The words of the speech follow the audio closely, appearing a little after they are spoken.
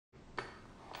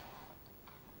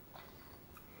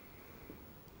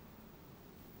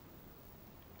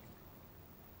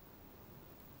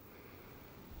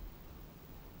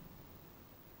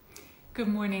Good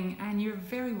morning, and you're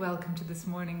very welcome to this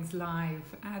morning's live.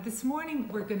 This morning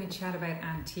we're going to chat about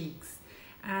antiques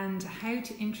and how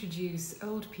to introduce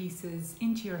old pieces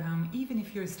into your home, even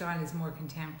if your style is more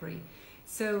contemporary.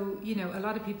 So, you know, a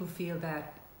lot of people feel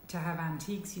that to have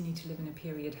antiques you need to live in a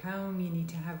period home, you need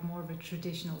to have more of a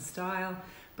traditional style,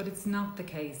 but it's not the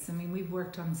case. I mean, we've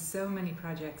worked on so many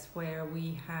projects where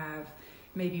we have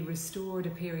maybe restored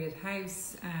a period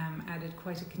house, added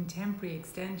quite a contemporary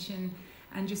extension,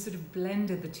 and just sort of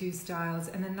blended the two styles,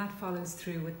 and then that follows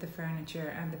through with the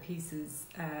furniture and the pieces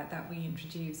that we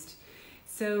introduced.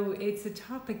 So it's a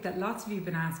topic that lots of you have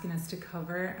been asking us to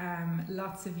cover.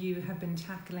 Lots of you have been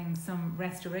tackling some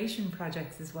restoration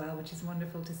projects as well, which is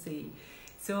wonderful to see.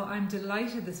 So I'm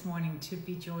delighted this morning to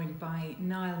be joined by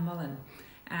Niall Mullen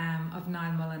of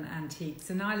Niall Mullen Antiques.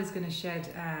 So Niall is going to shed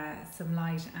some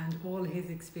light and all his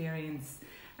experience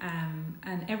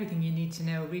and everything you need to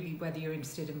know, really, whether you're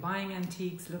interested in buying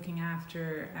antiques, looking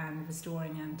after and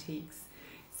restoring antiques.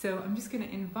 So I'm just going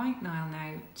to invite Niall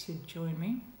now to join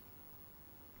me.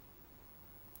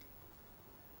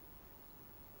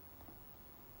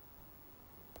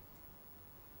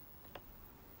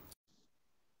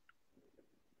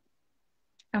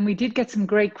 And we did get some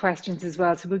great questions as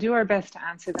well, so we'll do our best to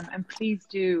answer them. And please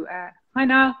do. Hi,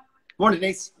 Niall. Morning,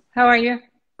 Denise. How are you?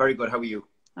 Very good. How are you?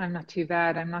 I'm not too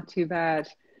bad. I'm not too bad.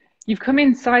 You've come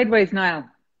in sideways, Niall.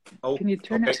 Oh, can you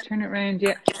turn okay. Turn it around?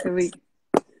 Yeah. So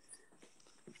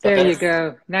there you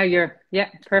go. Now yeah,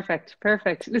 perfect.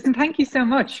 Listen, thank you so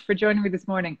much for joining me this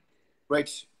morning.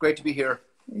 Great to be here.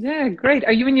 Yeah, great.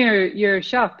 Are you in your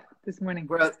shop this morning?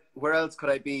 Where else could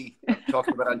I be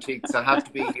talking about antiques? I have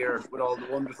to be here with all the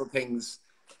wonderful things.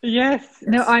 Yes.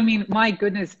 No, I mean, my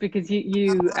goodness, because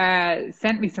you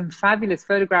sent me some fabulous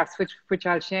photographs, which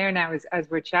I'll share now as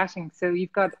we're chatting. So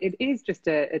it is just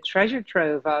a treasure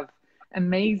trove of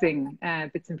amazing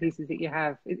bits and pieces that you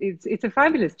have. It's a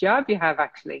fabulous job you have,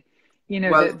 actually. You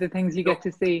know, well, the things you get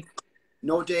to see.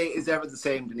 No day is ever the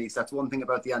same, Denise. That's one thing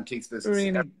about the antiques business.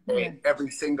 Really? Every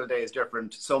single day is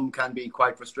different. Some can be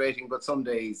quite frustrating, but some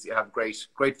days you have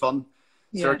great fun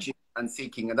searching and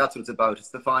seeking, and that's what it's about. It's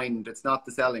the find. It's not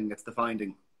the selling. It's the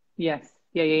finding. Yes,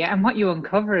 yeah, and what you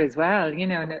uncover as well. You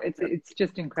know, it's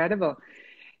just incredible.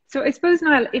 So I suppose,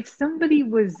 Niall, if somebody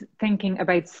was thinking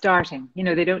about starting, you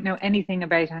know, they don't know anything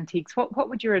about antiques, what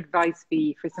would your advice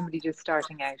be for somebody just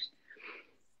starting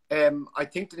out? I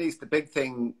think, Denise, the big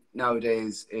thing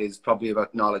nowadays is probably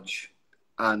about knowledge.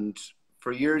 And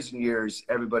for years and years,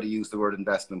 everybody used the word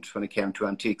investment when it came to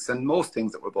antiques and most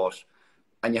things that were bought.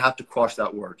 And you have to quash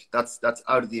that word. That's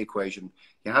out of the equation.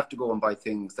 You have to go and buy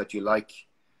things that you like.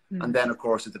 And then, of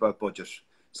course, it's about budget.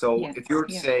 So if you were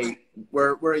to say,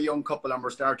 we're a young couple and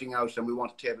we're starting out and we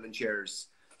want a table and chairs.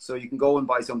 So you can go and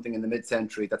buy something in the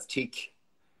mid-century that's teak.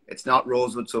 It's not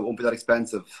rosewood, so it won't be that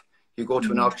expensive. You go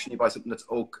to an auction, you buy something that's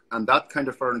oak, and that kind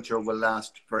of furniture will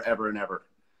last forever and ever.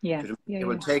 It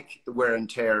will take the wear and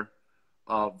tear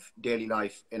of daily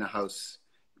life in a house.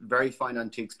 Very fine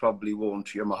antiques probably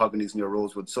won't, your mahoganies and your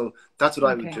rosewood. So that's what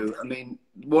I would do. I mean,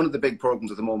 one of the big programs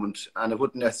at the moment, and it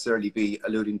wouldn't necessarily be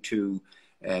alluding to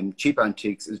cheap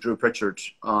antiques, is Drew Pritchard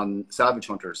on salvage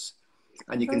hunters.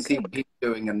 And you can see what he's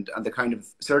doing and the kind of,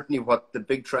 certainly what the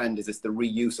big trend is the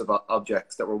reuse of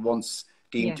objects that were once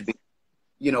deemed to be,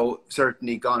 you know,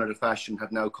 certainly gone out of fashion,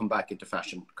 have now come back into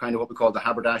fashion. Kind of what we call the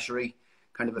haberdashery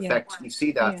kind of effect. You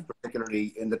see that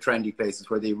particularly in the trendy places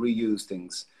where they reuse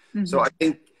things. So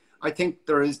I think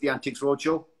there is the Antiques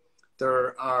Roadshow.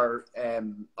 There are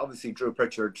obviously Drew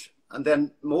Pritchard, and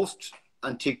then most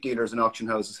antique dealers and auction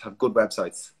houses have good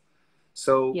websites.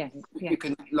 So you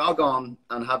can log on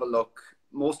and have a look.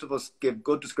 Most of us give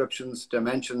good descriptions,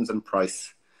 dimensions and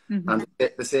price. And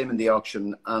the same in the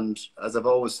auction. And as I've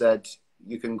always said,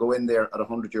 you can go in there at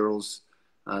 €100,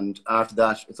 and after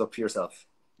that, it's up to yourself.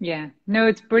 Yeah, no,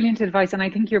 it's brilliant advice. And I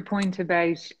think your point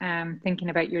about thinking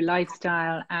about your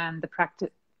lifestyle and the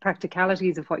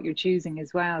practicalities of what you're choosing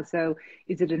as well. So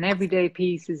is it an everyday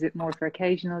piece? Is it more for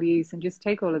occasional use? And just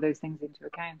take all of those things into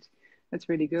account. That's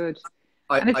really good.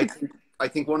 I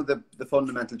think one of the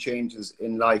fundamental changes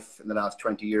in life in the last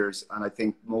 20 years, and I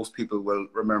think most people will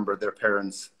remember their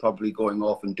parents probably going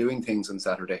off and doing things on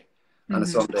Saturday and a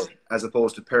Sunday, as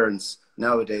opposed to parents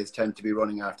nowadays tend to be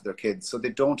running after their kids. So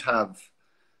they don't have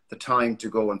the time to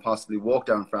go and possibly walk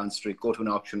down France Street, go to an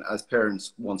auction as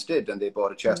parents once did, and they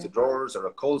bought a chest of drawers or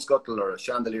a coal scuttle or a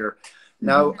chandelier.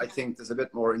 Now I think there's a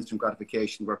bit more instant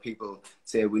gratification where people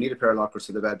say, we need a pair of lockers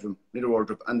for the bedroom, need a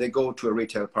wardrobe, and they go to a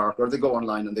retail park or they go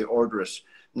online and they order it,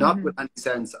 not with any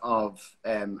sense of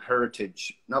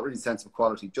heritage, not really sense of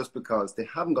quality, just because they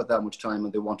haven't got that much time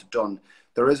and they want it done.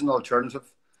 There is an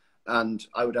alternative. And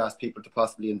I would ask people to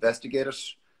possibly investigate it.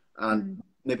 And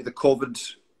maybe the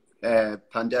COVID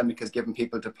pandemic has given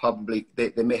people to probably,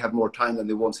 they may have more time than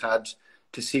they once had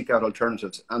to seek out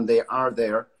alternatives. And they are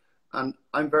there. And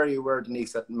I'm very aware,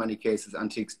 Denise, that in many cases,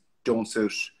 antiques don't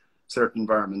suit certain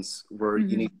environments where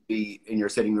you need to be in your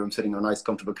sitting room, sitting on a nice,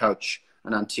 comfortable couch.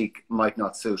 An antique might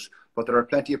not suit. But there are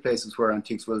plenty of places where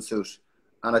antiques will suit.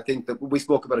 And I think that we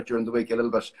spoke about it during the week a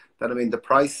little bit, that, I mean, the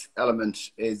price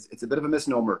element it's a bit of a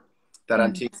misnomer that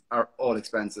antiques are all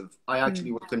expensive. I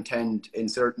actually would contend in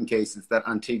certain cases that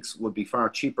antiques would be far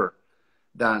cheaper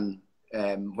than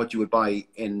what you would buy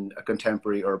in a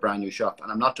contemporary or a brand new shop.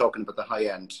 And I'm not talking about the high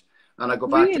end. And I go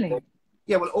back to oak.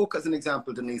 Yeah, well, oak as an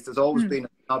example, Denise, there's always been a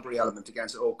snobbery element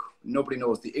against oak. Nobody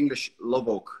knows. The English love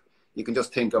oak. You can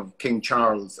just think of King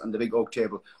Charles and the big oak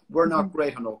table. We're not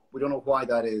great on oak. We don't know why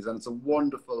that is. And it's a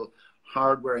wonderful,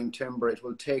 hard-wearing timber. It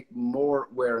will take more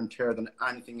wear and tear than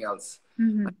anything else.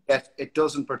 And yet it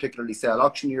doesn't particularly sell.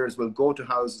 Auctioneers will go to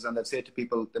houses and they'll say to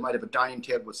people, they might have a dining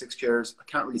table with 6 chairs. I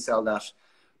can't really sell that.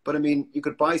 But I mean, you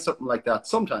could buy something like that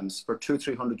sometimes for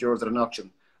 200-300 euros at an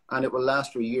auction, and it will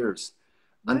last for years.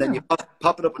 And then you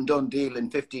pop it up and done deal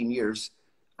in 15 years,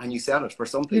 and you sell it for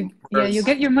something. Yeah, you'll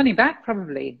get your money back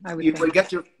probably, I would think. Will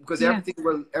get your, because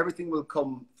everything will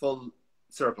come full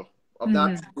circle. Of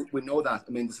that, we know that.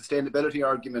 I mean, the sustainability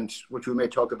argument, which we may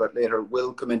talk about later,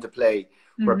 will come into play,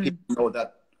 where people know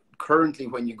that currently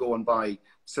when you go and buy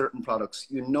certain products,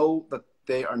 you know that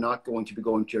they are not going to be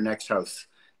going to your next house.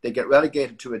 They get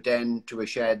relegated to a den, to a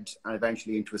shed, and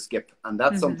eventually into a skip. And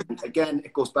that's something, again,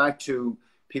 it goes back to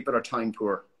people are time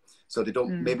poor. So they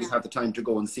don't maybe have the time to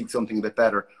go and seek something a bit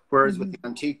better. Whereas with the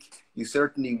antique, you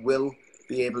certainly will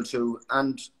be able to,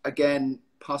 and again,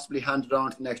 possibly hand it on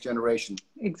to the next generation.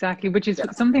 Exactly, which is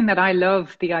something that I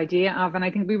love the idea of. And I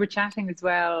think we were chatting as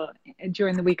well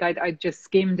during the week. I just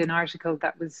skimmed an article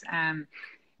that was,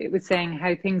 it was saying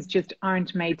how things just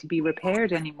aren't made to be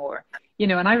repaired anymore. You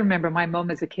know, and I remember my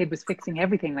mum as a kid was fixing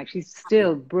everything. Like, she's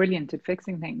still brilliant at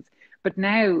fixing things. But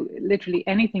now literally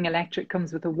anything electric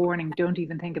comes with a warning, don't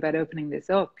even think about opening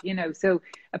this up, you know. So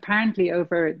apparently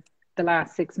over the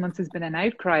last 6 months has been an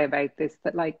outcry about this,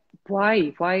 that like,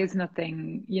 why is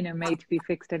nothing, you know, made to be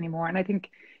fixed anymore? And I think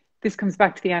this comes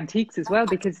back to the antiques as well,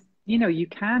 because, you know, you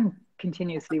can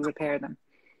continuously repair them.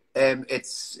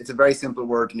 It's a very simple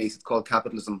word, Denise. It's called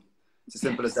capitalism. It's as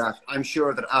simple as that. I'm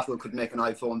sure that Apple could make an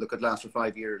iPhone that could last for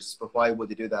 5 years, but why would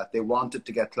they do that? They want it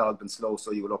to get clogged and slow,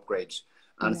 so you will upgrade.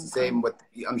 And it's the same with,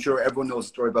 I'm sure everyone knows the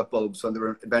story about bulbs. When they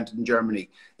were invented in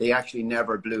Germany, they actually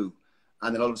never blew.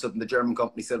 And then all of a sudden the German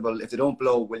company said, well, if they don't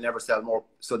blow, we'll never sell more.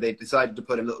 So they decided to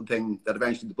put in a little thing that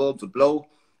eventually the bulbs would blow,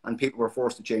 and people were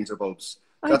forced to change their bulbs.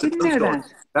 That's a true story.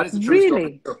 That is a true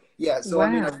story. Yeah. So wow.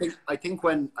 I mean, I think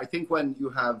when you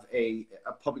have a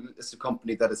public listed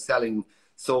company that is selling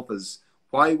sofas,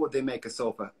 why would they make a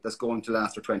sofa that's going to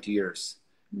last for 20 years?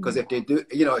 Because if they do,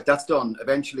 you know, if that's done,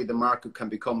 eventually the market can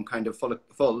become kind of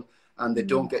full and they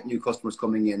don't get new customers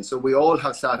coming in. So we all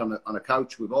have sat on a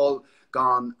couch. We've all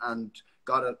gone and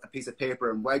got a piece of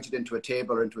paper and wedged it into a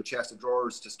table or into a chest of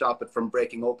drawers to stop it from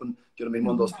breaking open. Do you know what I mean?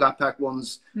 One of those flat pack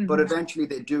ones. But eventually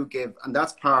they do give, and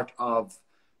that's part of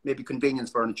maybe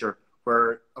convenience furniture,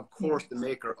 where of course the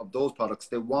maker of those products,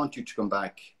 they want you to come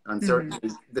back. And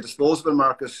certainly the disposable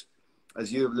market,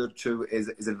 as you alluded to,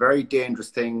 is a very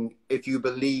dangerous thing if you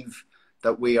believe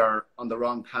that we are on the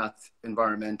wrong path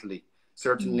environmentally.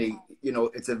 Certainly, you know,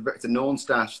 it's a known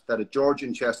stat that a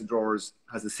Georgian chest of drawers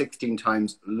has a 16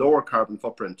 times lower carbon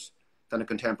footprint than a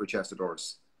contemporary chest of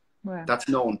drawers. Wow. That's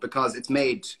known because it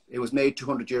was made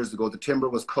 200 years ago. The timber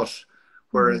was cut.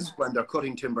 Whereas when they're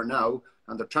cutting timber now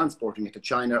and they're transporting it to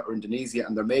China or Indonesia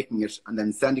and they're making it and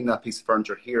then sending that piece of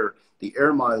furniture here, the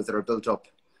air miles that are built up,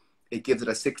 it gives it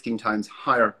a 16 times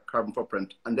higher carbon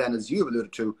footprint. And then, as you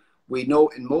alluded to, we know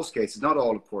in most cases, not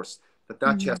all of course,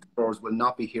 that chest of drawers will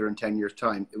not be here in 10 years'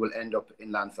 time. It will end up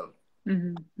in landfill.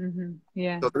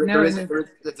 Yeah. So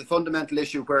it's a fundamental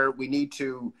issue where we need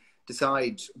to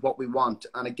decide what we want.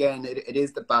 And again, it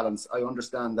is the balance. I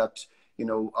understand that, you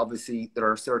know, obviously there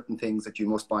are certain things that you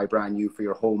must buy brand new for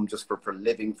your home, just for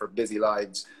living, for busy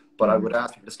lives. But I would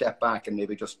ask you to step back and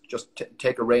maybe just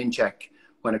take a rain check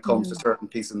when it comes to certain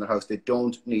pieces in the house. They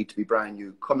don't need to be brand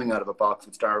new, coming out of a box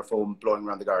with styrofoam, blowing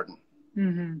around the garden.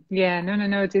 Yeah,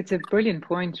 no. It's a brilliant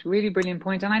point, really brilliant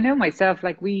point. And I know myself,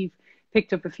 like we've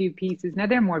picked up a few pieces. Now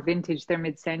they're more vintage, they're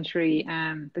mid-century,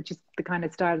 but just the kind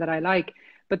of style that I like.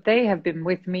 But they have been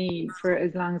with me for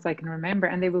as long as I can remember,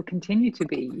 and they will continue to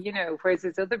be, you know, whereas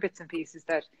there's other bits and pieces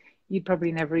that you'd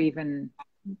probably never even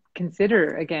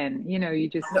consider again, you know, you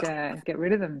just get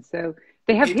rid of them. So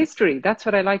they have history. That's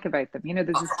what I like about them. You know,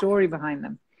 there's a story behind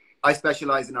them. I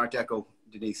specialize in Art Deco,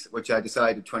 Denise, which I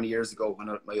decided 20 years ago when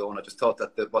I had my own. I just thought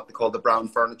that what they call the brown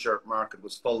furniture market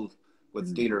was full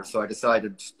with dealers. So I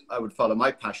decided I would follow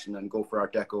my passion and go for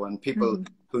Art Deco. And people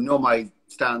who know my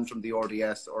stands from the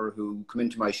RDS or who come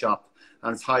into my shop,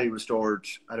 and it's highly restored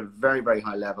at a very, very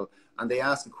high level. And they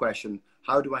ask the question,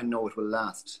 how do I know it will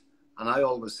last? And I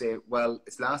always say, well,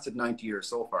 it's lasted 90 years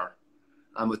so far.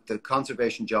 And with the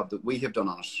conservation job that we have done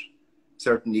on it,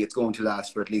 certainly it's going to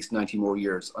last for at least 90 more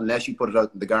years. Unless you put it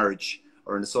out in the garage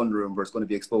or in the sunroom where it's going to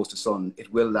be exposed to sun,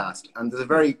 it will last. And there's a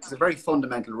very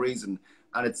fundamental reason,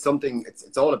 and it's something,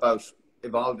 it's all about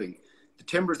evolving. The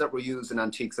timbers that were used in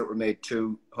antiques that were made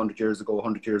 200 years ago,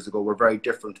 100 years ago, were very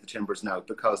different to the timbers now,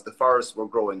 because the forests were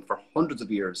growing for hundreds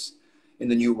of years in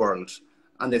the New World,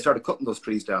 and they started cutting those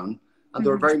trees down, and they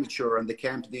were very mature, and they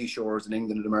came to these shores in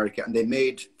England and America, and they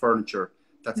made furniture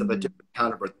that's of a different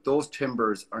caliber. Those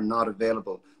timbers are not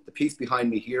available. The piece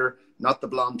behind me here, not the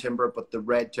blonde timber, but the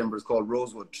red timber, is called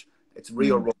rosewood. It's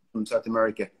Rio Rose from South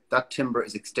America. That timber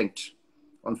is extinct,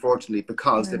 unfortunately,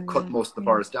 because they've cut most of the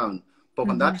forest down. But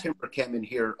when that timber came in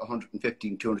here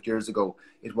 115, 200 years ago,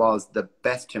 it was the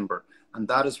best timber. And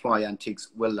that is why antiques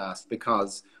will last,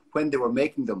 because when they were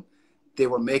making them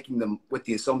with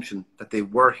the assumption that they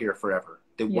were here forever.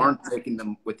 They weren't making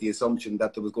them with the assumption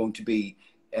that there was going to be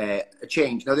a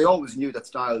change. Now, they always knew that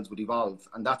styles would evolve,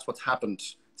 and that's what's happened.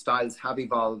 Styles have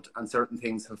evolved, and certain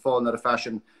things have fallen out of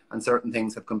fashion, and certain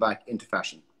things have come back into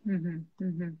fashion.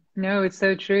 No, it's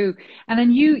so true. And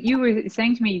then you were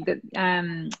saying to me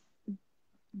that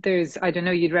there's, I don't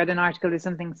know, you'd read an article or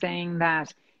something saying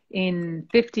that in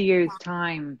 50 years'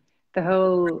 time, the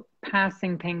whole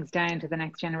passing things down to the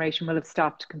next generation will have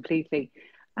stopped completely.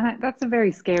 And that's a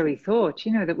very scary thought,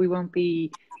 you know, that we won't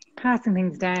be passing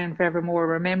things down forevermore,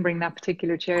 remembering that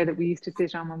particular chair that we used to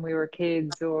sit on when we were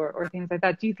kids, or things like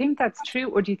that. Do you think that's true,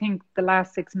 or do you think the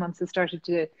last 6 months has started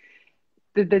to,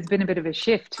 there's been a bit of a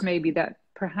shift maybe that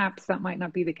perhaps that might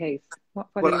not be the case? What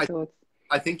are your thoughts?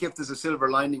 I think if there's a silver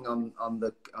lining on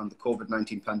the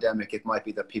COVID-19 pandemic, it might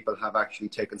be that people have actually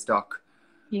taken stock.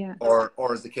 Yeah. Or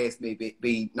as the case may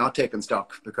be not taken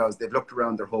stock, because they've looked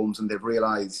around their homes and they've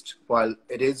realized, while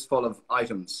it is full of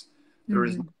items, there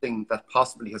is nothing that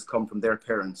possibly has come from their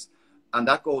parents. And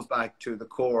that goes back to the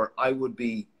core. I would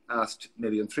be asked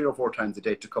maybe 3 or 4 times a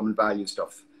day to come and value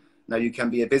stuff. Now, you can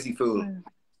be a busy fool.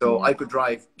 So I could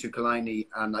drive to Killiney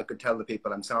and I could tell the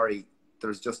people, I'm sorry,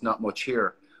 there's just not much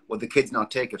here. Will the kids not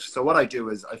take it? So what I do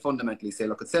is I fundamentally say,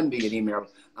 look, send me an email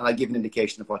and I give an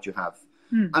indication of what you have.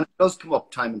 And it does come up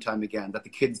time and time again that the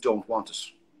kids don't want it.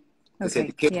 They say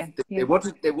the kids,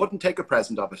 they wouldn't take a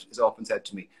present of it, is often said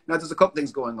to me. Now, there's a couple of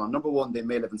things going on. Number one, they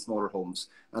may live in smaller homes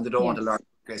and they don't want a large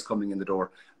case coming in the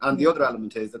door. And the other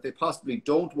element is that they possibly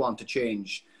don't want to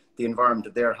change the environment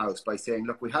of their house by saying,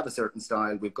 look, we have a certain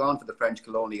style. We've gone for the French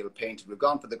colonial painted. We've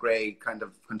gone for the grey kind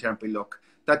of contemporary look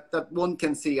that one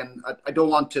can see. And I don't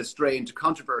want to stray into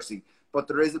controversy, but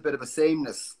there is a bit of a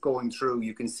sameness going through.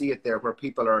 You can see it there where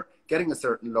people are getting a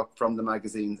certain look from the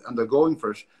magazines and they're going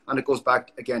for it. And it goes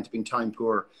back again to being time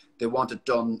poor. They want it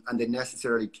done and they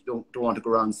necessarily don't want to go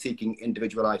around seeking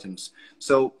individual items.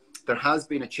 So there has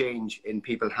been a change in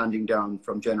people handing down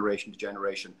from generation to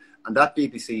generation. And that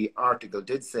BBC article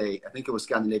did say, I think it was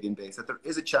Scandinavian based, that there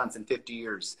is a chance in 50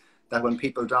 years that when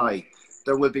people die,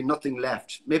 there will be nothing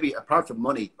left, maybe apart from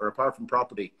money or apart from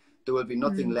property, there will be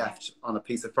nothing left on a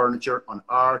piece of furniture, on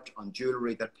art, on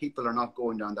jewellery, that people are not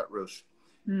going down that route.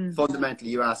 Fundamentally,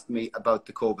 you asked me about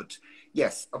the COVID.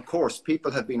 Yes, of course,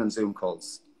 people have been on Zoom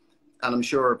calls. And I'm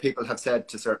sure people have said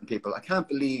to certain people, I can't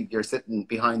believe you're sitting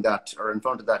behind that or in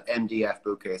front of that MDF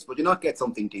bookcase. Would you not get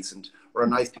something decent or a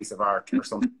nice piece of art or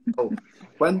something? So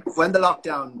when the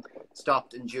lockdown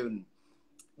stopped in June,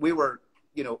 we were,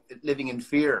 you know, living in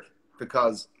fear,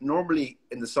 because normally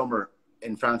in the summer,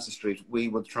 in Francis Street, we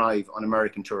would thrive on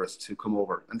American tourists who come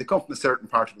over. And they come from a certain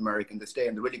part of America and they stay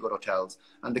in the really good hotels.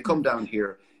 And they come down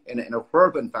here in a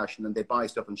urban fashion and they buy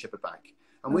stuff and ship it back.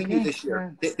 And we knew this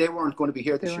year, they weren't going to be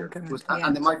here this year.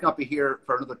 And they might not be here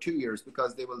for another 2 years,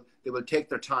 because they will take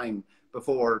their time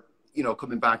before, you know,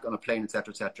 coming back on a plane, et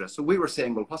cetera, et cetera. So we were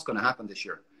saying, well, what's going to happen this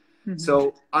year?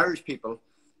 So Irish people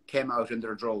came out in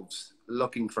their droves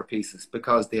looking for pieces,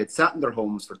 because they had sat in their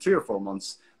homes for 3 or 4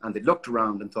 months and they looked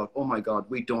around and thought, oh my God,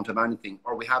 we don't have anything,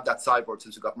 or we have that sideboard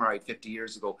since we got married 50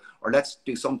 years ago, or let's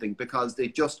do something, because they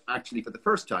just actually, for the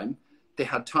first time, they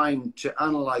had time to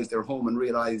analyze their home and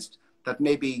realized that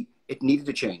maybe it needed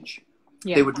a change.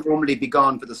 They would normally be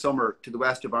gone for the summer to the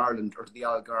west of Ireland or to the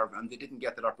Algarve, and they didn't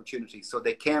get that opportunity. So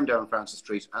they came down Francis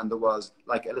Street and there was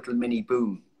like a little mini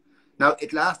boom. Now,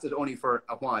 it lasted only for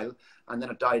a while, and then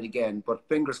it died again. But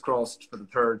fingers crossed for the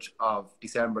 3rd of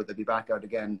December, they'll be back out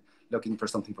again looking for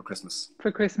something for Christmas.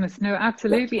 For Christmas, no,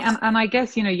 absolutely. And I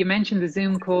guess, you know, you mentioned the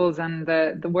Zoom calls and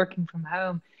the working from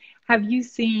home. Have you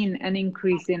seen an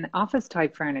increase in office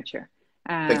type furniture?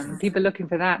 People looking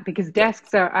for that, because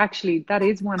desks are actually, that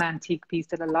is one antique piece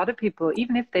that a lot of people,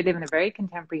 even if they live in a very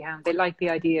contemporary home, they like the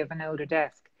idea of an older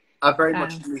desk. Very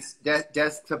much.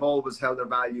 Desks have always held their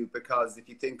value, because if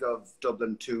you think of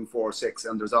Dublin 246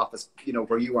 and there's office, you know,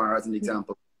 where you are as an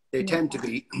example, they tend to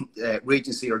be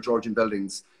Regency or Georgian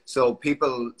buildings. So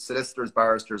people, solicitors,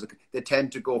 barristers, they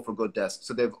tend to go for good desks.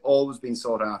 So they've always been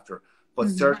sought after. But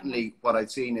certainly what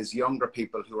I've seen is younger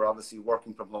people who are obviously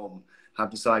working from home have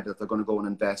decided that they're going to go and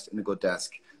invest in a good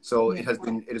desk. So it has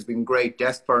been great.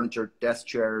 Desk furniture, desk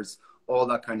chairs, all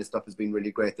that kind of stuff has been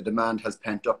really great. The demand has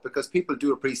pent up because people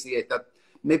do appreciate that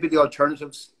maybe the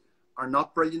alternatives are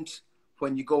not brilliant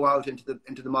when you go out into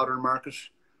the modern market.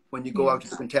 When you go out to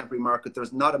the contemporary market,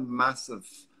 there's not a massive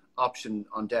option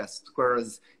on desks,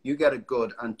 whereas you get a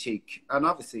good antique, and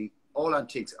obviously all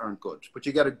antiques aren't good, but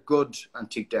you get a good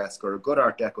antique desk or a good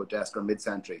Art Deco desk or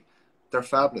mid-century. They're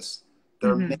fabulous.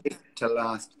 They're made to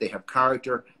last. They have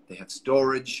character. They have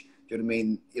storage. Do you know what I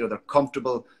mean? You know, they're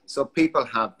comfortable. So people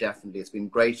have definitely, it's been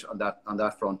great on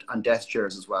that front, and desk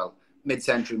chairs as well.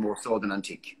 Mid-century more so than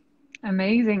antique.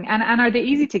 Amazing. And are they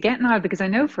easy to get now? Because I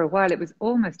know for a while it was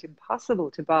almost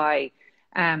impossible to buy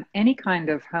any kind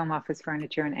of home office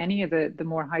furniture in any of the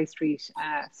more high street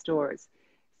stores.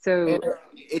 So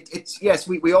it's yes,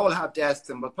 we all have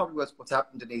desks, but probably what's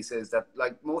happened, Denise, is that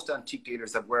like most antique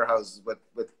dealers have warehouses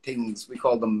with things, we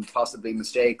call them possibly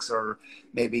mistakes, or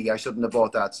maybe I shouldn't have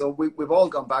bought that. So we've all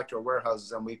gone back to our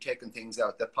warehouses and we've taken things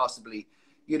out that possibly,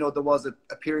 you know, there was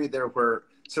a period there where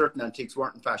certain antiques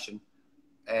weren't in fashion.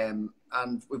 And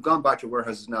we've gone back to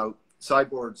warehouses now,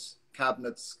 sideboards,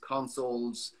 cabinets,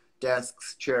 consoles,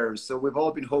 desks, chairs. So we've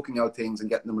all been hooking out things and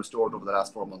getting them restored over the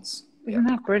last 4 months. Isn't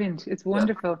that brilliant? It's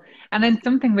wonderful. And then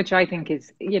something which I think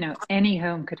is, you know, any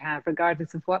home could have,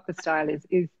 regardless of what the style is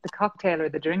the cocktail or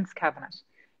the drinks cabinet.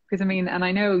 Because I mean, and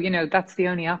I know, you know, that's the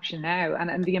only option now.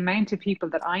 And the amount of people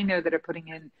that I know that are putting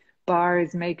in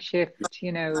bars, makeshift,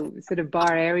 you know, sort of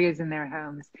bar areas in their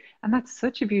homes. And that's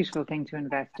such a beautiful thing to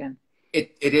invest in.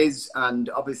 It is, and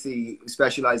obviously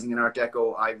specialising in Art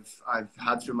Deco, I've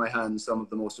had through my hands some of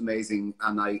the most amazing,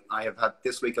 and I have had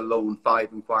this week alone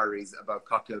 5 inquiries about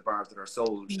cocktail bars that are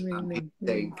sold, and people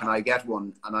saying, can I get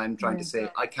one? And I'm trying to say,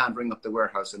 I can't ring up the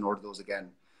warehouse and order those again.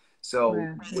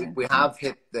 So we have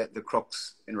hit the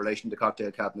crux in relation to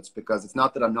cocktail cabinets, because it's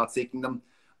not that I'm not seeking them,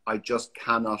 I just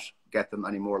cannot get them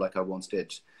anymore like I once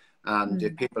did. And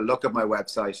if people look at my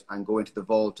website and go into the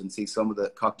vault and see some of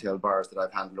the cocktail bars that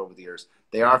I've handled over the years,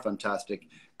 they are fantastic.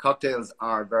 Cocktails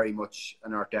are very much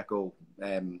an Art Deco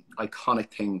iconic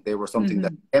thing. They were something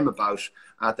that came about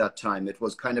at that time. It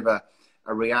was kind of a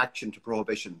reaction to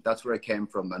Prohibition. That's where it came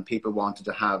from. And people wanted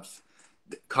to have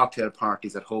cocktail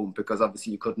parties at home because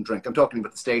obviously you couldn't drink. I'm talking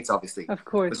about the States, obviously. Of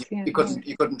course. You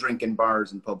couldn't drink in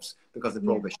bars and pubs because of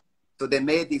Prohibition. So they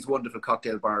made these wonderful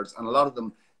cocktail bars, and a lot of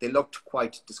them, they looked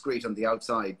quite discreet on the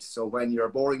outside. So when your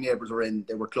boring neighbours were in,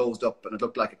 they were closed up and it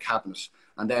looked like a cabinet.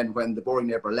 And then when the boring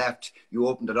neighbour left, you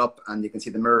opened it up and you can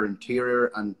see the mirror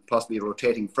interior and possibly a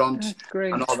rotating front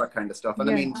and all that kind of stuff. And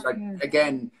I mean, like,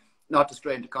 again, not to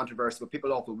stray into controversy, but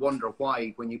people often wonder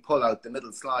why, when you pull out the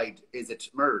middle slide, is it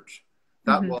mirrored?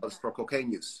 That was for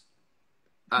cocaine use.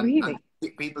 And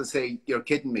people say, you're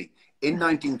kidding me. In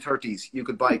 1930s, you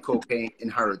could buy cocaine in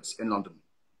Harrods in London.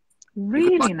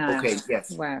 Really nice. Cocaine,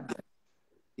 yes. Wow.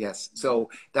 Yes. So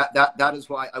that is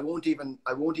why I won't even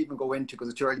go into, because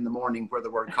it's too early in the morning, where the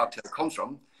word cocktail comes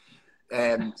from.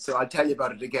 So I'll tell you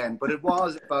about it again. But it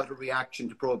was about a reaction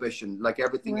to Prohibition, like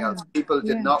everything else. People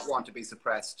did not want to be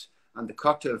suppressed, and the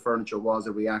cocktail furniture was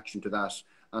a reaction to that.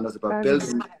 And it was about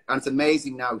building. And it's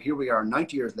amazing now. Here we are,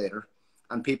 90 years later,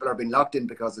 and people are being locked in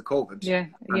because of COVID.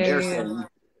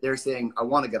 They're saying, I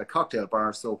want to get a cocktail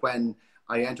bar, so when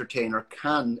I entertain, or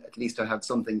can at least, I have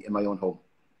something in my own home.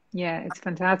 Yeah, it's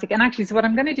fantastic. And actually, so what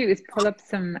I'm going to do is pull up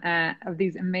some of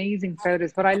these amazing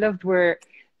photos. What I loved were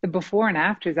the before and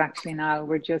afters, actually, Niall,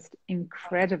 were just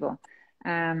incredible.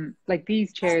 Like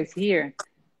these chairs here.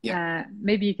 Yeah.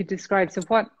 Maybe you could describe, so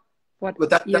what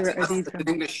era are these from?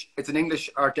 It's an English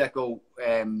Art Deco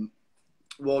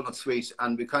walnut suite,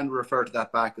 and we kind of refer to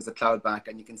that back as a cloud back,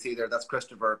 and you can see there, that's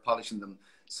Christopher polishing them.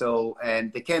 So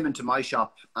they came into my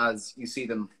shop as you see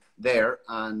them there,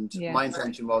 and my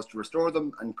intention was to restore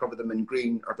them and cover them in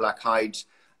green or black hide.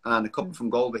 And a couple from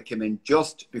Galway came in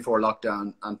just before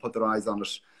lockdown and put their eyes on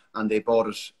it, and they bought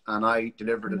it, and I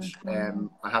delivered it,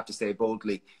 I have to say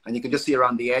boldly. And you can just see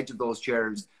around the edge of those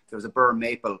chairs, there's a burr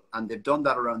maple, and they've done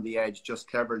that around the edge just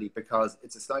cleverly because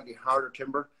it's a slightly harder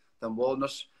timber than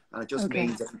walnut, and it just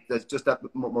means that there's just that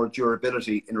more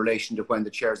durability in relation to when the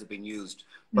chairs have been used.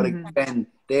 But again,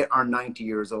 they are 90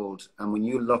 years old, and when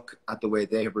you look at the way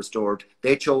they have restored,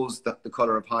 they chose the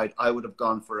colour of hide. I would have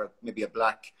gone for maybe a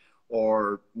black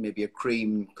or maybe a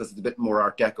cream because it's a bit more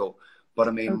Art Deco. But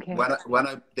I mean,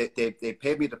 they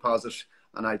paid me a deposit,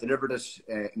 and I delivered it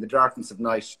in the darkness of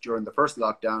night during the first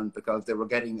lockdown because they were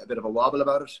getting a bit of a wobble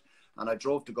about it. And I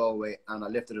drove to Galway and I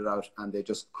lifted it out, and they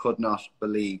just could not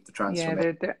believe the transformation.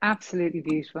 Yeah, they're absolutely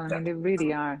beautiful. I mean, they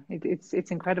really are. It's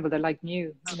incredible. They're like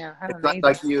new. You know, how it's amazing.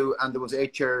 Like new, and there was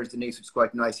 8 chairs, Denise, which is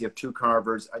quite nice. You have 2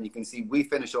 carvers, and you can see we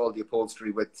finish all the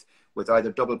upholstery with either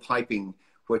double piping,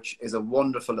 which is a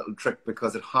wonderful little trick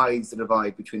because it hides the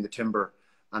divide between the timber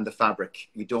and the fabric.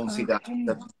 You don't see that.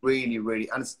 That's really, really,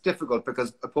 and it's difficult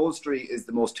because upholstery is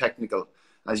the most technical,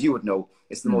 as you would know.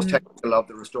 It's the most technical of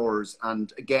the restorers.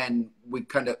 And again, we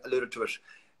kind of alluded to it.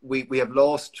 We have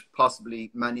lost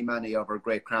possibly many of our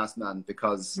great craftsmen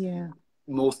because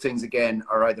most things, again,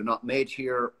 are either not made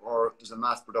here or there's a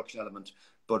mass production element.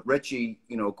 But Richie,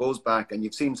 you know, goes back, and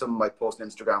you've seen some of my posts on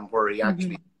Instagram where he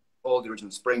actually, all the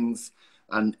original springs,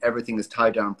 and everything is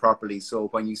tied down properly. So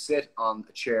when you sit on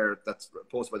a chair that's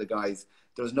posted by the guys,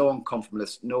 there's no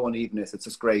uncomfortableness, no unevenness. It's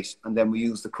just great. And then we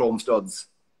use the chrome studs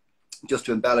just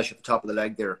to embellish at the top of the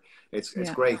leg there. It's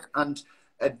great. And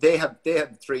they have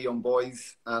 3 young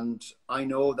boys, and I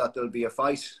know that there'll be a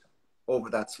fight over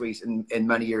that suite in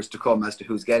many years to come as to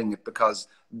who's getting it, because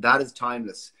that is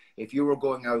timeless. If you were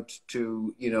going out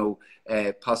to, you know,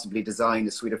 possibly design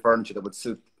a suite of furniture that would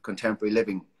suit contemporary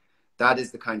living, that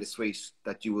is the kind of suite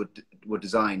that you would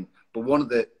design. But one of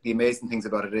the amazing things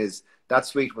about it is that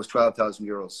suite was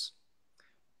 €12,000.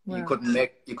 Wow. You couldn't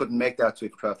make that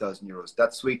suite for €12,000.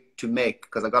 That suite to make,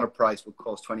 because I got a price, would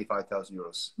cost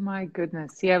 €25,000. My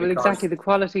goodness, yeah. Well, exactly, the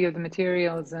quality of the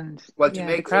materials and to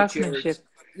make the craftsmanship.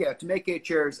 To make 8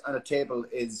 chairs and a table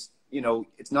is, you know,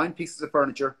 it's 9 pieces of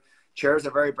furniture. Chairs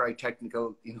are very, very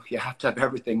technical. You know, you have to have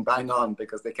everything bang on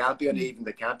because they can't be uneven,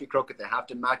 they can't be crooked, they have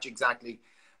to match exactly.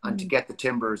 And to get the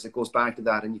timbers, it goes back to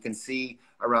that. And you can see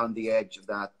around the edge of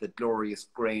that, the glorious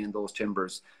grain in those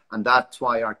timbers. And that's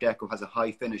why Art Deco has a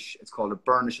high finish. It's called a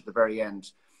burnish at the very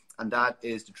end. And that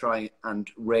is to try and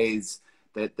raise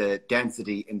the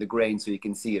density in the grain so you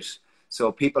can see it.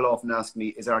 So people often ask me,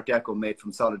 is Art Deco made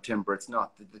from solid timber? It's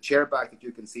not. The chair back that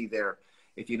you can see there,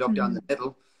 if you look down the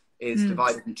middle, is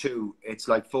divided in 2. It's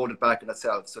like folded back in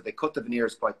itself. So they cut the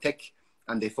veneers quite thick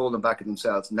and they fold them back in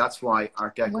themselves. And that's why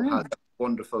Art Deco has that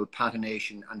wonderful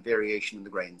patination and variation in the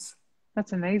grains.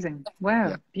 That's amazing.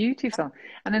 Wow, beautiful.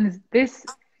 And then there's this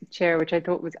chair, which I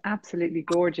thought was absolutely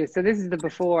gorgeous. So this is the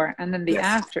before, and then the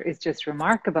after is just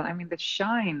remarkable. I mean, the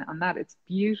shine on that, it's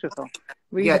beautiful.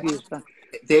 Really beautiful.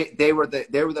 They were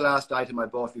the last item I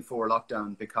bought before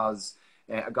lockdown because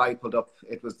a guy pulled up.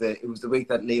 It was the week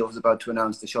that Leo was about to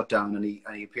announce the shutdown, and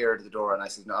he appeared at the door, and I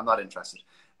said, no, I'm not interested.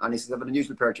 And he said, I've an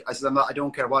unusual purchase. I said, I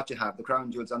don't care what you have, the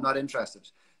crown jewels, I'm not interested.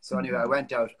 So anyway, I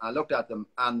went out, I looked at them,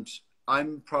 and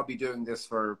I'm probably doing this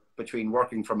for between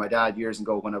working for my dad years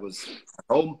ago when I was at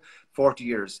home, 40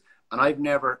 years. And I've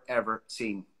never, ever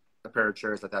seen a pair of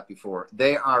chairs like that before.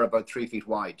 They are about 3 feet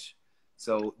wide.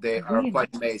 So they are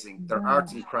quite amazing. They're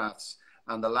arts and crafts.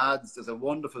 And the lads, there's a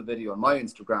wonderful video on my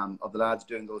Instagram of the lads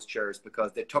doing those chairs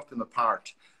because they took them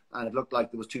apart and it looked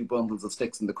like there was 2 bundles of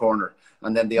sticks in the corner.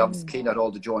 And then they obviously cleaned out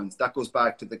all the joints. That goes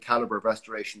back to the caliber of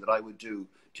restoration that I would do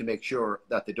to make sure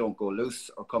that they don't go loose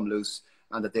or come loose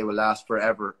and that they will last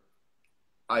forever.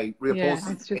 I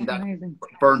repost them in that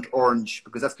burnt orange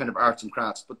because that's kind of arts and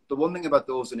crafts. But the one thing about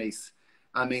those, Denise,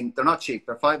 I mean, they're not cheap.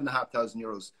 They're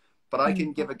 €5,500. But I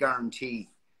can give a guarantee.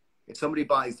 If somebody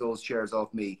buys those chairs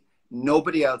off me,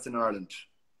 nobody else in Ireland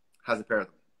has a pair of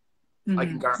them.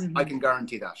 I can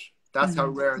guarantee that. That's how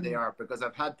rare they are, because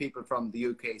I've had people from the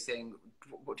UK saying,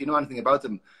 do you know anything about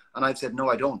them? And I've said, no,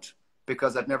 I don't,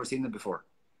 because I've never seen them before.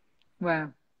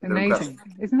 Wow. Amazing.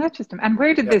 Isn't that just, and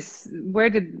where did where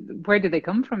did they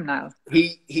come from now?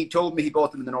 He told me he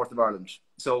bought them in the north of Ireland.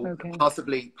 So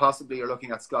possibly you're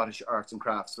looking at Scottish arts and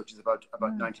crafts, which is about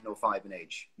 1905 in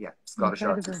age. Yeah, Scottish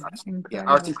arts and crafts. Yeah,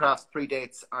 arts and crafts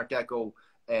predates Art Deco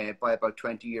by about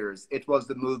 20 years. It was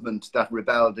the movement that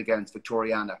rebelled against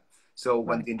Victoriana. So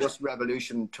when the Industrial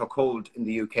Revolution took hold in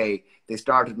the UK, they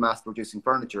started mass producing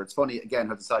furniture. It's funny, again,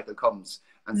 how the cycle comes.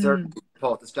 And certainly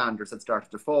thought the standards had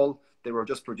started to fall. They were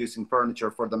just producing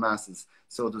furniture for the masses.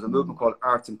 So there's a movement called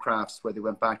arts and crafts where they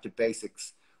went back to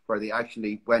basics, where they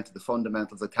actually went to the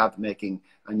fundamentals of cabinet making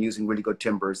and using really good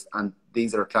timbers. And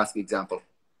these are a classic example.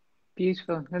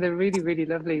 Beautiful. No, they're really, really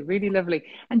lovely, really lovely.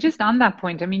 And just on that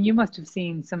point, I mean, you must have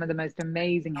seen some of the most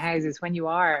amazing houses when you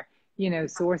are,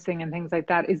 sourcing and things like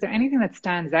that. Is there anything that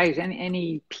stands out?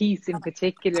 Any piece in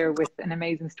particular with an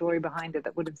amazing story behind it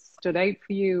that would have stood out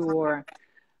for you, or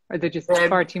are there just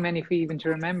far too many for you even to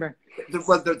remember?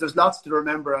 There's lots to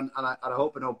remember, and I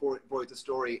hope I don't bore you with the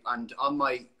story. And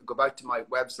go back to my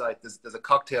website, there's a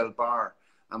cocktail bar.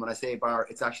 And when I say bar,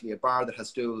 it's actually a bar that has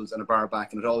stools and a bar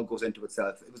back, and it all goes into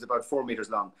itself. It was about 4 meters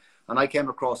long. And I came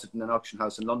across it in an auction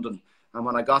house in London. And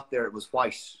when I got there, it was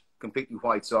white, completely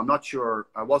white. So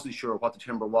I wasn't sure what the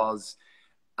timber was.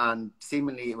 And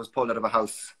seemingly it was pulled out of a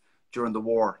house during the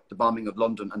war, the bombing of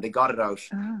London. And they got it out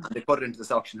and they put it into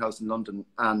this auction house in London.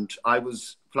 And I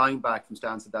was flying back from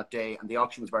Stansted that day, and the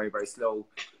auction was very, very slow.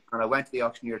 And I went to the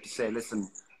auctioneer to say, listen,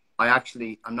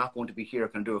 I'm not going to be here.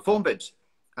 Can I do a phone bid?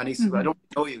 And he said, well, I don't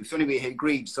know you. So anyway, he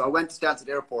agreed. So I went to Stansted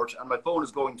Airport, and my phone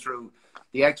is going through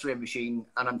the X-ray machine,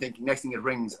 and I'm thinking, next thing it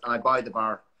rings, and I buy the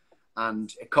bar,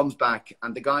 and it comes back,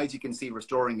 and the guys you can see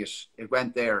restoring it, it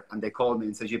went there, and they called me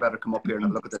and says, you better come up here and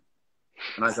have a look at it.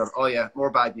 And I thought, oh yeah, more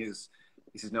bad news.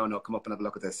 He says, no, come up and have a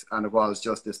look at this. And it was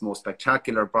just this most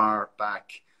spectacular bar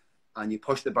back, and you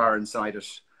push the bar inside it,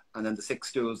 and then the 6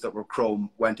 stools that were chrome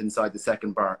went inside the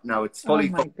second bar. Now it's fully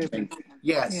functioning.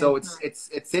 Yeah, so it's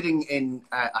sitting in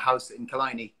a house in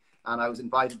Killiney, and I was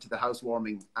invited to the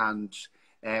housewarming, and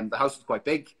the house was quite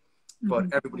big, but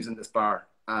everybody's in this bar,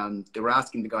 and they were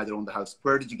asking the guy that owned the house,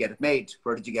 where did you get it made?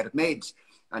 Where did you get it made?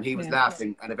 And he was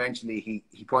laughing, and eventually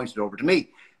he pointed over to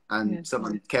me, and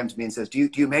someone came to me and says, do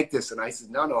you make this? And I said,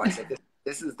 no. I said,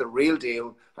 this is the real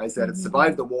deal. I said, it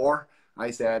survived the war. I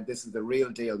said, this is the real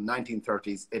deal,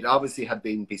 1930s. It obviously had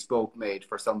been bespoke made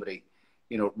for somebody,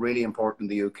 really important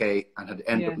in the UK, and had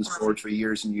ended up in storage for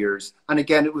years and years. And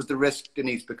again, it was the risk,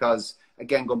 Denise, because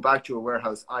again, going back to a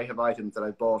warehouse, I have items that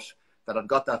I bought that I've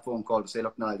got that phone call to say,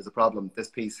 look, Niall, there's a problem. This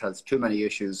piece has too many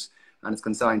issues and it's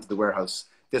consigned to the warehouse.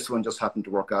 This one just happened to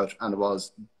work out, and it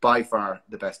was by far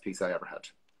the best piece I ever had.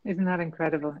 Isn't that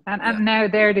incredible? And now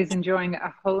there it is, enjoying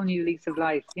a whole new lease of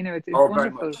life. It's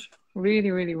wonderful.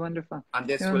 Really, really wonderful. And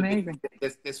this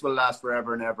will last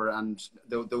forever and ever. And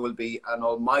there will be an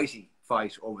almighty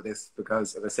fight over this,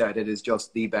 because, as I said, it is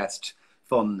just the best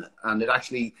fun. And it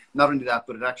actually, not only that,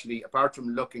 but it actually, apart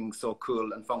from looking so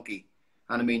cool and funky,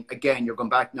 and I mean, again, you're going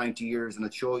back 90 years, and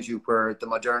it shows you where the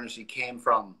modernity came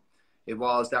from. It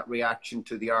was that reaction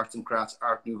to the arts and crafts,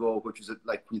 Art Nouveau, which is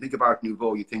like, when you think of Art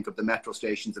Nouveau, you think of the metro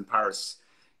stations in Paris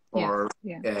or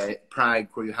Prague,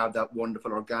 where you have that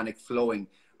wonderful organic flowing.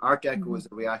 Art Deco was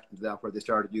a reaction to that, where they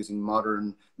started using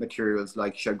modern materials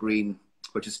like shagreen,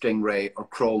 which is stingray, or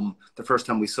chrome. The first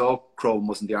time we saw chrome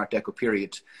was in the Art Deco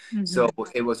period. So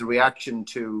it was a reaction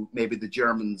to maybe the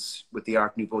Germans with the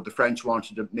Art Nouveau. The French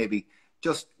wanted to maybe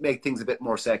just make things a bit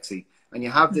more sexy. And you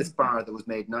have this bar that was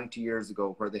made 90 years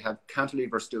ago, where they have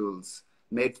cantilever stools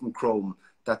made from chrome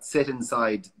that sit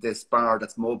inside this bar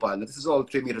that's mobile. Now, this is all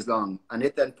 3 meters long, and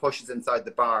it then pushes inside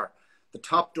the bar. The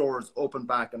top doors open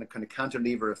back on a kind of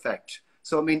cantilever effect.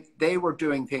 So, I mean, they were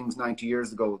doing things 90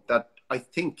 years ago that I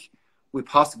think we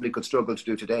possibly could struggle to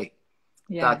do today.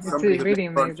 Yeah, it's really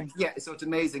amazing. Yeah, so it's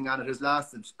amazing, and it has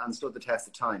lasted and stood the test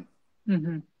of time.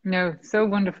 No, so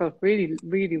wonderful. Really,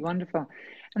 really wonderful.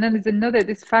 And then there's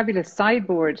this fabulous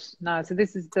sideboard now. So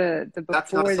this is the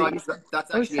before.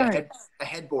 That's actually a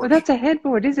headboard. Oh, that's a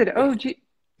headboard, is it? Oh, gee.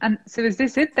 And so is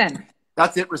this it then?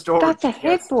 That's it restored. That's a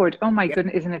headboard. Oh my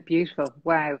goodness, isn't it beautiful?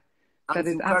 Wow. That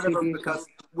is absolutely beautiful. Because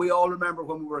we all remember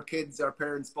when we were kids, our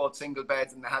parents bought single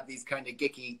beds, and they had these kind of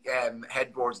gicky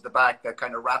headboards at the back that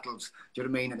kind of rattled, do you know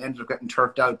what I mean, and ended up getting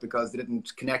turfed out because they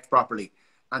didn't connect properly.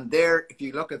 And there, if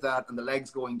you look at that and the legs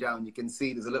going down, you can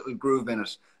see there's a little groove in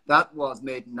it. That was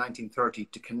made in 1930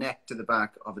 to connect to the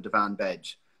back of a divan bed.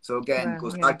 So again,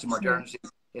 goes back to modernity.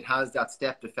 It has that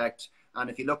stepped effect. And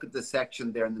if you look at the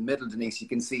section there in the middle, Denise, you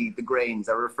can see the grains.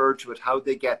 I referred to it, how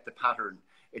they get the pattern.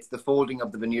 It's the folding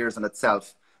of the veneers on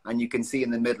itself. And you can see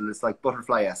in the middle, it's like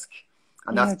butterfly-esque.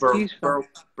 And that's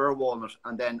burr walnut.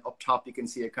 And then up top, you can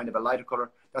see a kind of a lighter color.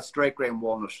 That's straight grain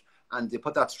walnut. And they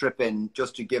put that strip in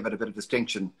just to give it a bit of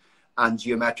distinction and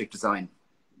geometric design.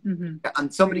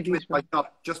 And somebody came into my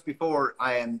shop just before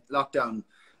lockdown,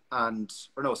 it's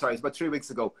about 3 weeks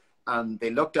ago, and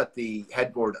they looked at the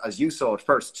headboard as you saw it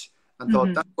first and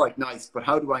thought, that's quite nice, but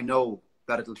how do I know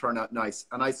that it'll turn out nice?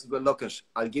 And I said, well, look,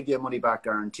 I'll give you a money back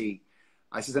guarantee.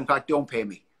 I said, in fact, don't pay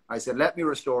me. I said, let me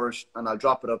restore it and I'll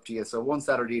drop it up to you. So one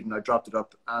Saturday evening, I dropped it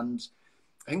up, and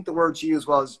I think the word she used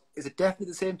was, is it definitely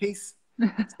the same piece?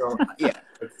 So yeah,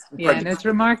 It's Yeah, incredible. and it's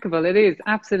remarkable. It is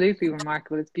absolutely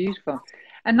remarkable. It's beautiful.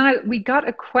 And now we got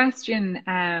a question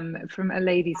from a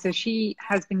lady. So she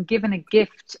has been given a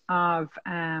gift of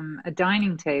a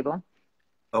dining table,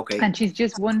 Okay. and she's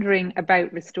just wondering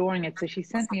about restoring it. So she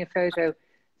sent me a photo.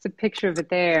 It's a picture of it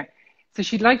there. So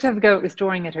she'd like to have a go at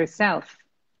restoring it herself.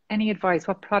 Any advice?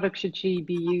 What product should she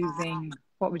be using?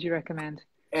 What would you recommend?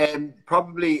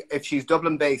 Probably if she's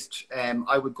Dublin based,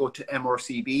 I would go to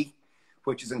MRCB,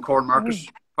 which is in Cornmarket,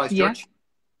 Oh, yeah, Christchurch.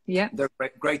 yeah. They're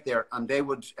great there, and they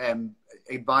would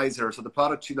advise her. So the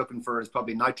product she's looking for is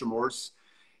probably nitromores.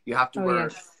 You have to Oh, wear.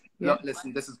 yes. Yeah.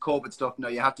 Listen, this is COVID stuff now.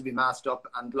 You have to be masked up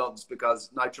and gloves because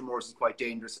nitromores is quite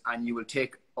dangerous, and you will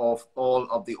take off all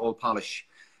of the old polish.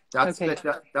 Okay.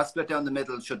 That split down the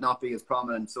middle should not be as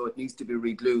prominent, so it needs to be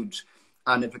re-glued.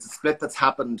 And if it's a split that's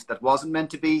happened that wasn't meant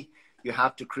to be, you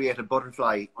have to create a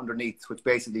butterfly underneath, which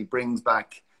basically brings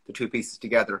back the two pieces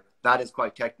together. That is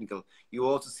quite technical. You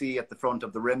also see at the front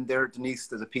of the rim there, Denise,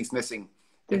 there's a piece missing. If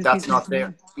There's a that's piece not missing.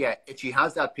 there, yeah, if she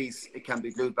has that piece, it can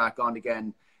be glued back on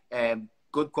again.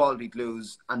 Good quality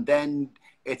glues, and then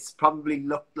it's probably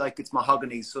looked like it's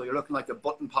mahogany, so you're looking like a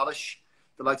button polish.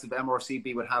 The likes of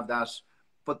MRCB would have that,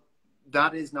 but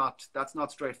that's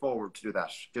not straightforward to do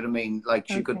that. Do you know what I mean? Like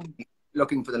she could Okay. be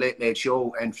looking for the Late Late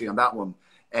Show entry on that one.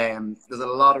 There's a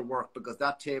lot of work because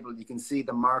that table, you can see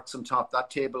the marks on top. That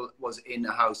table was in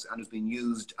a house and has been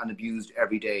used and abused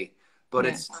every day. But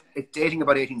Yeah. it's dating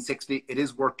about 1860. It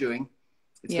is worth doing.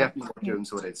 It's Yeah. definitely worth Yeah. doing.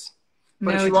 So it is.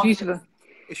 But No, it's beautiful.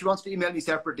 if she wants to email me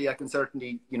separately, I can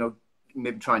certainly,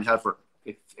 maybe try and help her.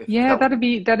 If Yeah, that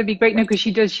would that'd be great. No, because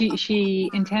she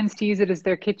intends to use it as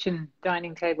their kitchen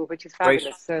dining table, which is be great.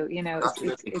 fabulous. So it's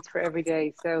Absolutely. it's for every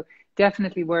day. So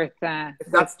definitely worth If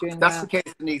doing that's the well.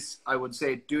 case, Denise, I would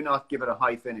say do not give it a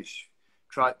high finish.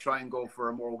 Try and go for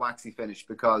a more waxy finish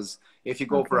because if you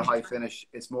go for a Okay, high finish,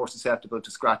 it's more susceptible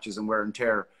to scratches and wear and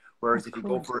tear. Whereas of if you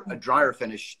go course. for a drier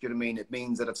finish, do you know what I mean? It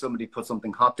means that if somebody puts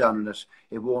something hot down on it,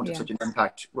 it won't have Yeah, such an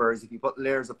impact. Whereas if you put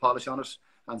layers of polish on it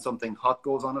and something hot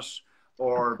goes on it, of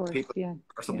or course. people Yeah, or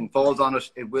yeah, something falls on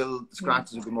it, the yeah.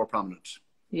 scratches will be more prominent.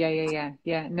 Yeah.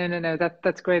 No, no, no.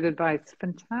 That's great advice.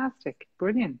 Fantastic.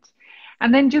 Brilliant.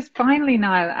 And then just finally,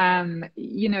 Niall,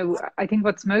 I think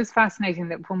what's most fascinating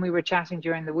that when we were chatting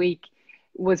during the week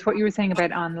was what you were saying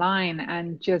about online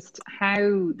and just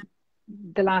how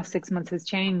the last 6 months has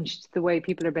changed the way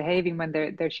people are behaving when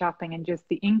they're shopping and just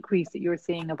the increase that you're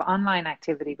seeing of online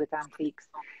activity with antiques.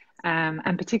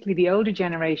 And particularly the older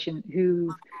generation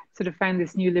who've sort of found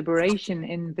this new liberation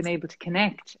in being able to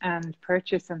connect and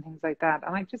purchase and things like that.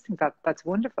 And I just think that that's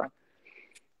wonderful.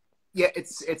 Yeah,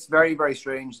 it's very, very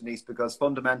strange, Denise, because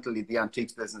fundamentally the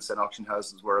antiques business and auction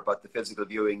houses were about the physical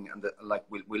viewing and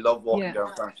we love walking Yeah,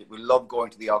 down furniture. We love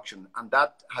going to the auction, and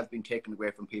that has been taken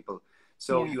away from people.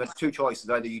 So yeah. you had two choices: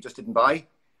 either you just didn't buy,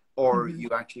 or Hmm. you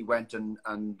actually went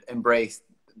and embraced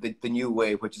the new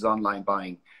way, which is online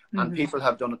buying. And Hmm. people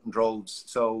have done it in droves.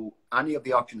 So any of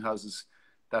the auction houses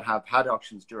that have had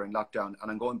auctions during lockdown,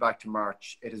 and I'm going back to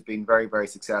March, it has been very, very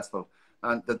successful.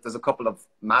 And there's a couple of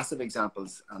massive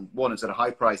examples, and one is at a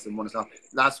high price and one is not.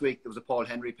 Last week, there was a Paul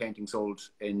Henry painting sold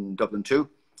in Dublin 2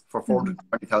 for Hmm.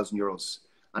 420,000 euros.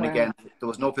 And Wow. again, there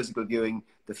was no physical viewing.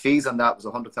 The fees on that was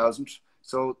 100,000.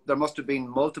 So there must have been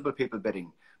multiple people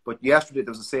bidding. But yesterday,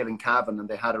 there was a sale in Cavan, and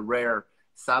they had a rare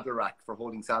saddle rack for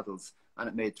holding saddles, and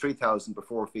it made 3,000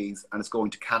 before fees, and it's going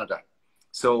to Canada.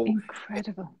 So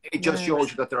Incredible. it just Wow.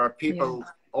 shows you that there are Yeah. people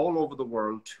all over the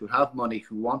world who have money,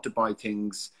 who want to buy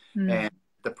things. Mm. And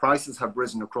the prices have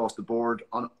risen across the board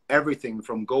on everything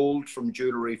from gold, from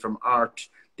jewelry, from art,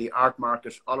 the art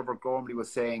market. Oliver Gormley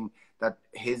was saying that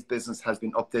his business has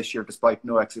been up this year despite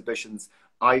no exhibitions.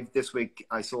 This week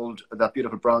I sold that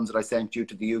beautiful bronze that I sent you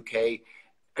to the UK.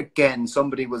 Again,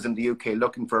 somebody was in the UK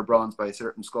looking for a bronze by a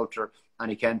certain sculptor, and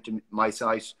he came to my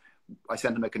site. I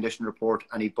sent him a condition report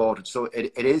and he bought it. So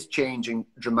it is changing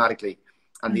dramatically.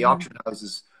 And the Hmm. auction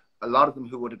houses, a lot of them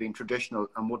who would have been traditional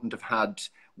and wouldn't have had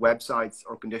websites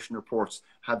or condition reports,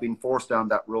 have been forced down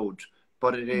that road.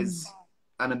 But it Mm. is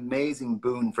an amazing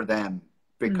boon for them Mm.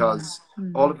 because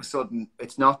all Hmm. of a sudden,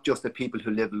 it's not just the people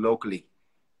who live locally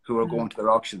who are Hmm. going to their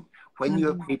auction. When you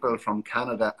have Hmm. people from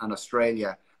Canada and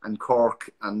Australia and Cork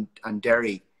and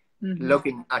Derry Hmm.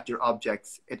 looking at your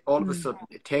objects, it all of a Mm. sudden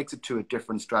it takes it to a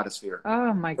different stratosphere.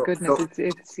 Oh my So goodness. It's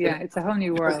it, yeah, it's a whole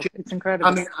new it does world. change. It's I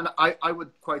incredible. mean, and I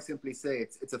would quite simply say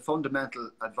it's a fundamental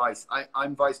advice.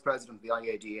 I'm vice president of the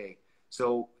IADA,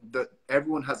 so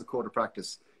everyone has a code of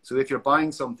practice. So if you're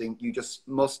buying something, you just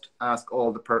must ask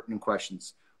all the pertinent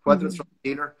questions, whether it's Hmm. from a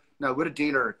dealer. Now, with a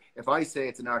dealer, if I say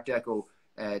it's an Art Deco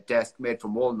desk made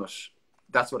from walnut,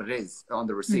 that's what it is on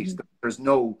the receipt. Hmm. There's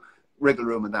no wriggle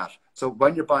room in that. So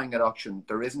when you're buying at auction,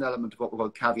 there is an element of what we call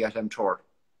caveat emptor,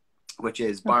 which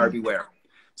is buyer beware.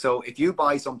 So if you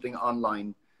buy something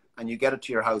online and you get it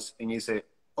to your house and you say,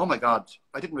 oh my God,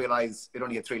 I didn't realize it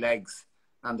only had 3 legs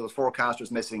and there was 4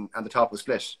 casters missing and the top was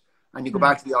split. And you go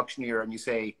back to the auctioneer and you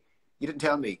say, you didn't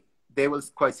tell me. They will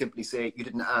quite simply say, you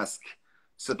didn't ask.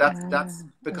 So that's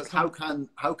because how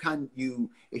can you,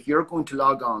 if you're going to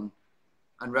log on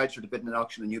and register to bid in an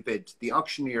auction and you bid, the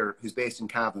auctioneer who's based in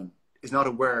Cavan is not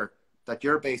aware that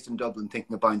you're based in Dublin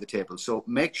thinking of buying the table. So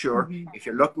make sure if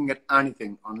you're looking at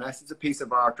anything, unless it's a piece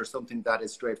of art or something that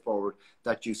is straightforward,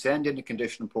 that you send in a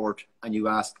condition report and you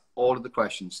ask all of the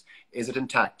questions. Is it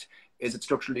intact? Is it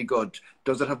structurally good?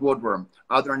 Does it have woodworm?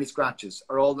 Are there any scratches?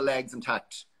 Are all the legs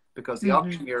intact? Because the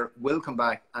auctioneer will come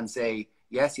back and say,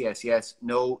 yes, yes, yes,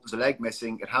 no, there's a leg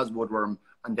missing, it has woodworm,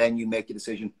 and then you make the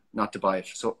decision not to buy it.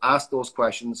 So ask those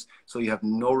questions so you have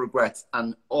no regrets,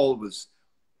 and always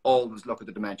look at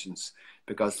the dimensions,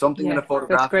 because something in a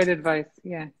photograph, that's great advice.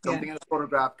 Something in a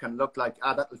photograph can look like,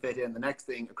 that'll fit in. The next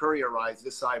thing, a courier arrives,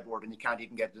 this sideboard, and you can't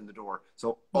even get it in the door.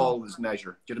 So always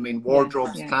measure. Do you know what I mean?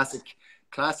 Wardrobes,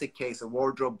 classic case of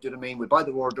wardrobe. Do you know what I mean? We buy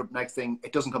the wardrobe, next thing,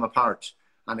 it doesn't come apart,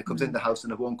 and it comes in the house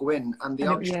and it won't go in. And the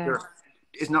auctioneer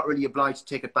is not really obliged to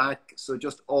take it back. So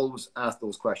just always ask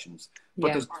those questions.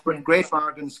 But there's great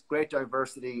bargains, great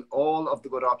diversity. All of the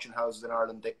good auction houses in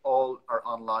Ireland, they all are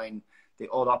online. They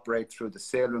all operate through the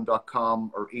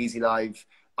saleroom.com or Easy Live.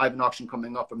 I have an auction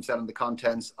coming up. I'm selling the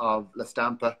contents of La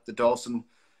Stampa, the Dawson.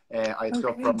 I had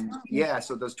stuff from,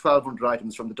 so there's 1,200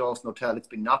 items from the Dawson Hotel. It's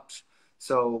been knocked.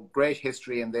 So great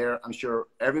history in there. I'm sure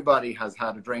everybody has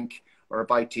had a drink or a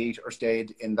bite to eat or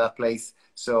stayed in that place.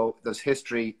 So there's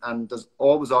history, and there's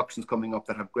always auctions coming up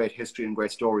that have great history and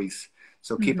great stories.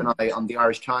 So keep an eye on the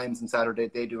Irish Times on Saturday.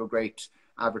 They do a great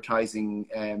advertising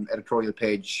editorial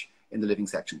page in the living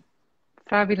section.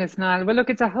 Fabulous, Niall. Well, look,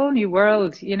 it's a whole new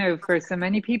world, you know, for so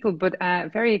many people, but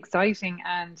very exciting.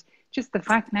 And just the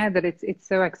fact now that it's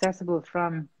so accessible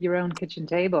from your own kitchen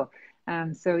table.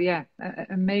 So yeah,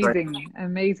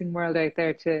 amazing world out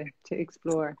there to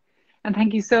explore. And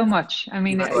thank you so much. I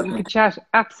mean, we could chat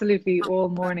absolutely all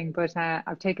morning, but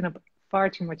I've taken up far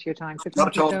too much of your time. So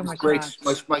thank you so much. Great.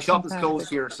 My shop is closed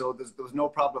here, so there was no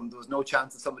problem. There was no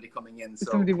chance of somebody coming in. So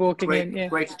somebody walking in.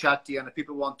 Great to chat to you. And if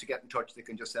people want to get in touch, they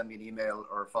can just send me an email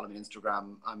or follow me on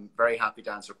Instagram. I'm very happy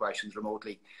to answer questions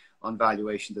remotely on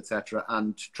valuations, etc.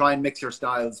 And try and mix your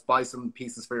styles. Buy some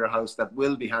pieces for your house that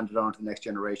will be handed on to the next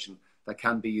generation that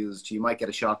can be used. You might get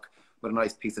a shock with a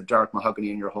nice piece of dark mahogany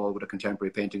in your hall with a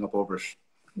contemporary painting up over it.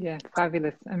 Yeah,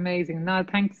 fabulous. Amazing. No,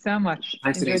 thanks so much.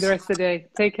 Thanks, Enjoy Denise. the rest of the day.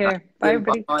 Take care. Bye,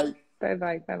 everybody. Bye.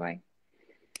 Bye-bye. Bye-bye.